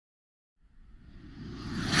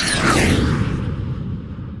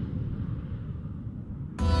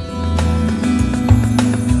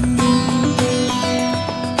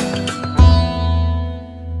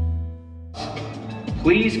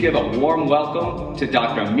give a warm welcome to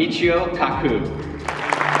Dr. Michio Kaku.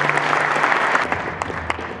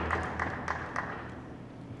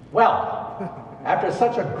 Well, after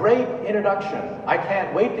such a great introduction, I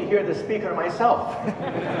can't wait to hear the speaker myself.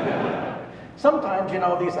 Sometimes, you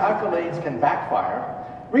know, these accolades can backfire.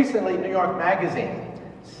 Recently, New York Magazine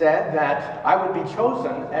said that I would be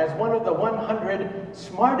chosen as one of the 100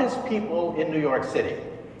 smartest people in New York City.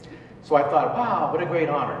 So I thought, wow, what a great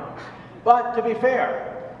honor. But to be fair,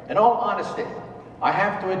 in all honesty, I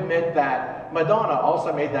have to admit that Madonna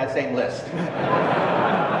also made that same list.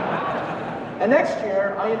 And next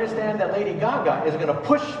year, I understand that Lady Gaga is going to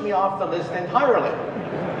push me off the list entirely.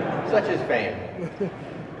 Such is fame.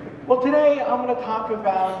 Well, today I'm going to talk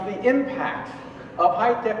about the impact of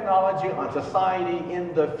high technology on society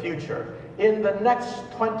in the future, in the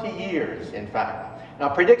next 20 years, in fact. Now,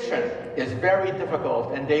 prediction is very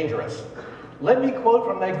difficult and dangerous. Let me quote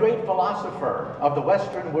from that great philosopher of the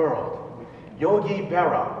Western world, Yogi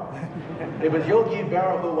Berra. It was Yogi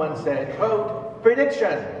Berra who once said, quote,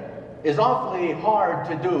 "Prediction is awfully hard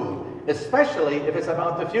to do, especially if it's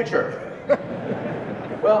about the future."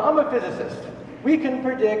 Well, I'm a physicist. We can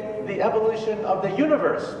predict the evolution of the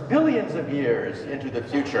universe billions of years into the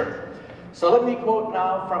future. So let me quote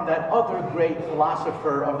now from that other great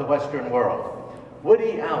philosopher of the Western world,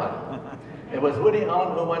 Woody Allen. It was Woody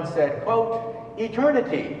Allen who once said, quote,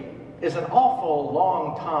 "Eternity is an awful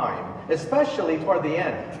long time, especially toward the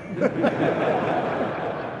end."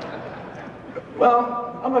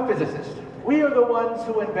 Well, I'm a physicist. We are the ones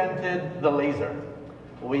who invented the laser.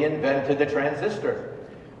 We invented the transistor.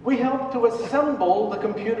 We helped to assemble the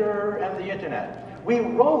computer and the internet. We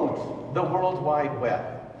wrote the World Wide Web.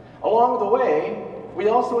 Along the way, we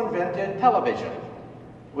also invented television.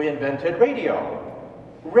 We invented radio,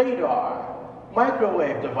 radar,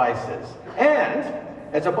 microwave devices, and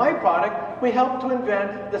as a byproduct, we helped to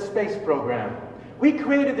invent the space program. We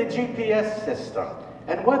created the GPS system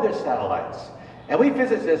and weather satellites, and we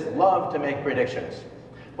physicists love to make predictions.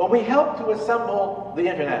 When we helped to assemble the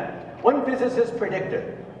internet, one physicist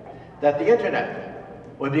predicted that the internet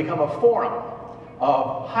would become a forum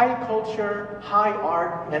of high culture, high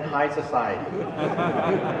art, and high society.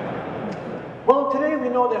 Well, today we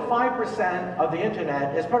know that 5% of the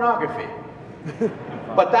internet is pornography.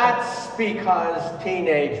 But that's because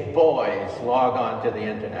teenage boys log on to the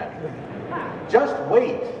internet. Just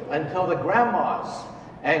wait until the grandmas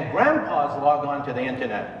and grandpas log on to the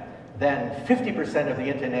internet. Then 50% of the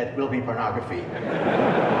internet will be pornography.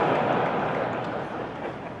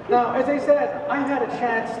 Now, as I said, I had a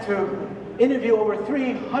chance to interview over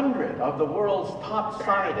 300 of the world's top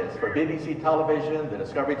scientists for BBC television, the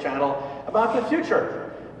Discovery Channel, about the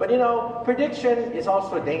future. But you know, prediction is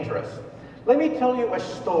also dangerous. Let me tell you a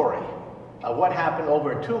story of what happened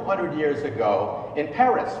over 200 years ago in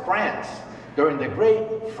Paris, France, during the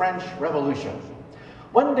Great French Revolution.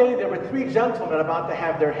 One day, there were 3 gentlemen about to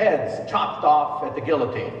have their heads chopped off at the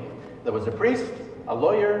guillotine. There was a priest, a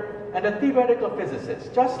lawyer, and a theoretical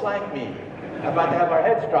physicist, just like me, about to have our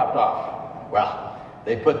heads chopped off. Well,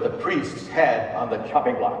 they put the priest's head on the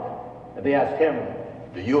chopping block, and they asked him,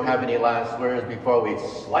 "Do you have any last words before we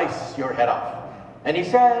slice your head off?" And he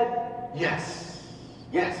said, "Yes,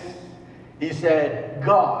 yes." He said,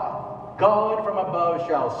 God from above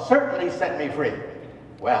shall certainly set me free."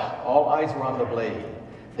 Well, all eyes were on the blade.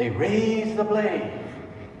 They raised the blade.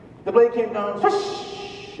 The blade came down,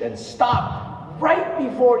 whoosh, and stopped right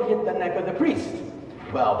before it hit the neck of the priest.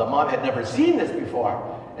 Well, the mob had never seen this before,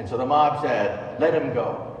 and so the mob said, "Let him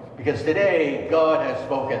go, because today God has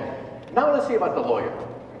spoken." Now let's see about the lawyer.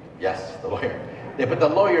 Yes, the lawyer. They put the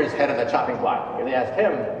lawyer's head on the chopping block, and they asked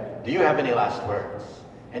him, "Do you have any last words?"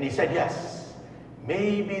 And he said, "Yes,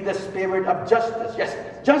 maybe the spirit of justice, yes,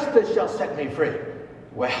 justice shall set me free."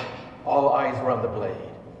 Well, all eyes were on the blade.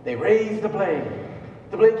 They raised the blade.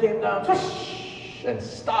 The blade came down, whoosh, and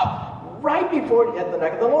stopped right before it hit the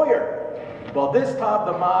neck of the lawyer. Well, this time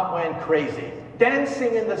the mob went crazy,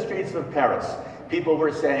 dancing in the streets of Paris. People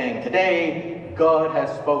were saying, "Today, God has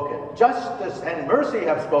spoken. Justice and mercy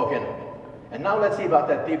have spoken." And now let's see about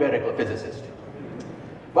that theoretical physicist.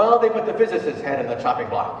 Well, they put the physicist's head in the chopping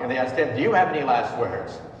block, and they asked him, "Do you have any last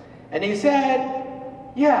words?" And he said,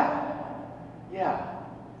 yeah,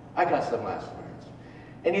 I got some last words.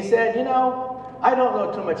 And he said, "You know, I don't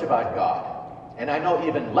know too much about God, and I know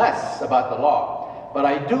even less about the law, but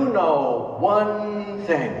I do know one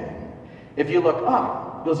thing. If you look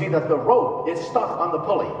up, you'll see that the rope is stuck on the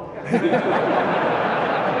pulley."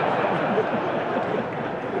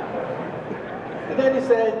 And then he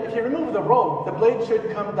said, if you remove the rope, the blade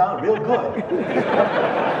should come down real good.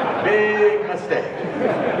 Big mistake.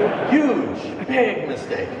 Huge, big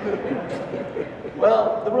mistake.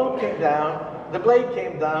 Well, the rope came down, the blade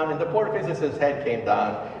came down, and the poor physicist's head came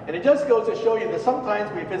down. And it just goes to show you that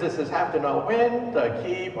sometimes we physicists have to know when to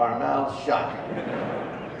keep our mouths shut.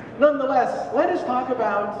 Nonetheless, let us talk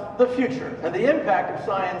about the future and the impact of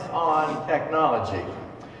science on technology.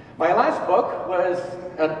 My last book was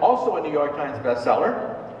also a New York Times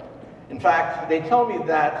bestseller. In fact, they tell me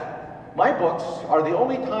that my books are the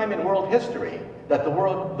only time in world history that the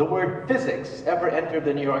word physics ever entered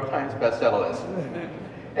the New York Times bestseller list.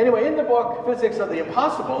 Anyway, in the book, Physics of the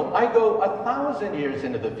Impossible, I go 1,000 years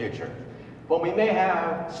into the future, when we may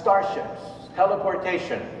have starships,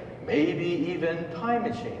 teleportation, maybe even time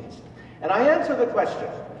machines. And I answer the question,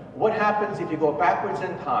 what happens if you go backwards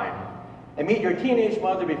in time and meet your teenage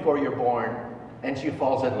mother before you're born and she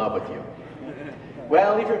falls in love with you?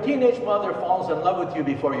 Well, if your teenage mother falls in love with you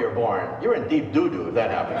before you're born, you're in deep doo-doo if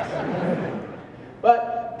that happens.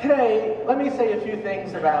 But today, let me say a few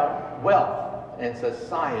things about wealth and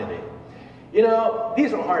society. You know,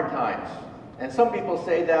 these are hard times. And some people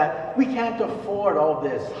say that we can't afford all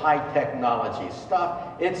this high technology stuff.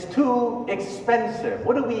 It's too expensive.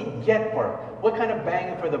 What do we get for it? What kind of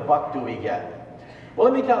bang for the buck do we get? Well,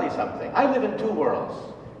 let me tell you something. I live in two worlds.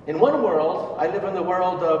 In one world, I live in the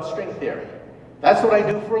world of string theory. That's what I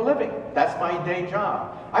do for a living. That's my day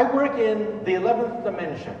job. I work in the 11th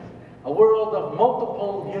dimension, a world of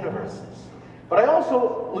multiple universes. But I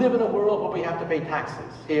also live in a world where we have to pay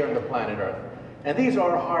taxes here on the planet Earth. And these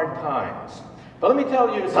are hard times. But let me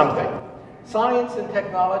tell you something. Science and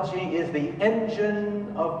technology is the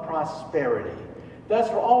engine of prosperity. That's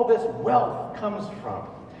where all this wealth comes from.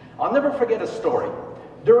 I'll never forget a story.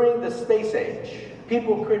 During the space age,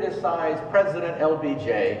 people criticized President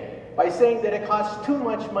LBJ by saying that it costs too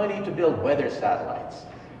much money to build weather satellites.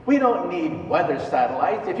 We don't need weather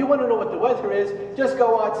satellites. If you want to know what the weather is, just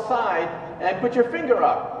go outside and put your finger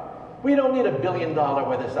up. We don't need $1 billion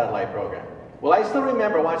weather satellite program. Well, I still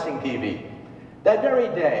remember watching TV. That very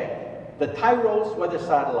day, the Tyros weather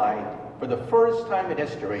satellite, for the first time in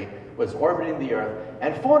history, was orbiting the Earth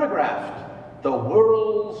and photographed the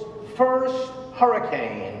world's first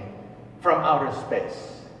hurricane from outer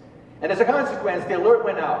space. And as a consequence, the alert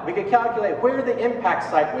went out. We could calculate where the impact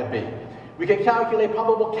site would be. We could calculate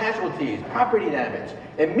probable casualties, property damage.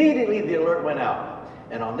 Immediately, the alert went out.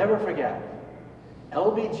 And I'll never forget,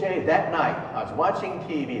 LBJ that night, I was watching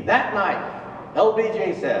TV, that night,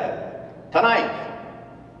 LBJ said, tonight,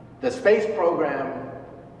 the space program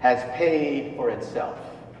has paid for itself.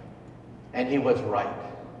 And he was right.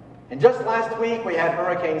 And just last week, we had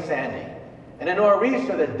Hurricane Sandy, and a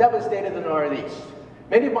nor'easter that devastated the Northeast.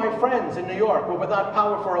 Many of my friends in New York were without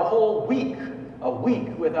power for a whole week,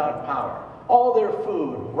 without power. All their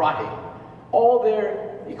food rotting, all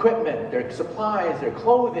their equipment, their supplies, their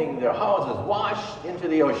clothing, their houses washed into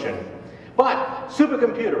the ocean. But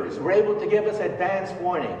supercomputers were able to give us advance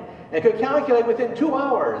warning and could calculate within 2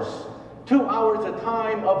 hours the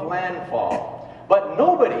time of landfall. But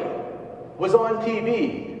nobody was on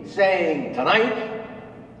TV saying, tonight,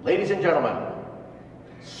 ladies and gentlemen,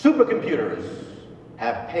 supercomputers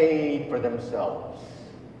have paid for themselves.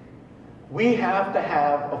 We have to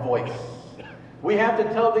have a voice. We have to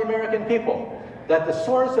tell the American people that the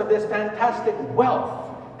source of this fantastic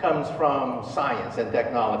wealth comes from science and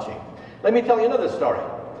technology. Let me tell you another story.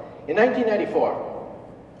 In 1994,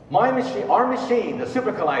 our machine, the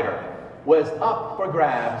Super Collider, was up for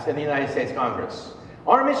grabs in the United States Congress.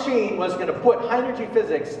 Our machine was going to put high-energy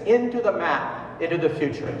physics into the map, into the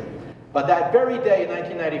future. But that very day in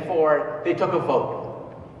 1994, they took a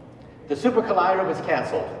vote. The Super Collider was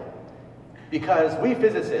canceled because we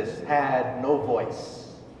physicists had no voice.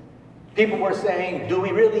 People were saying, do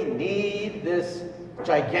we really need this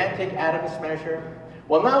gigantic atom smasher?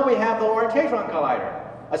 Well, now we have the Large Hadron Collider,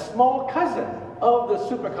 a small cousin of the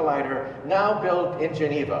Super Collider now built in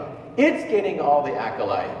Geneva. It's getting all the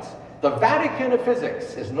accolades. The Vatican of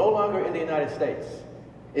physics is no longer in the United States.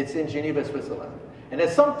 It's in Geneva, Switzerland. And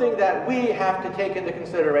it's something that we have to take into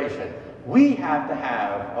consideration. We have to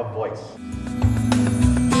have a voice.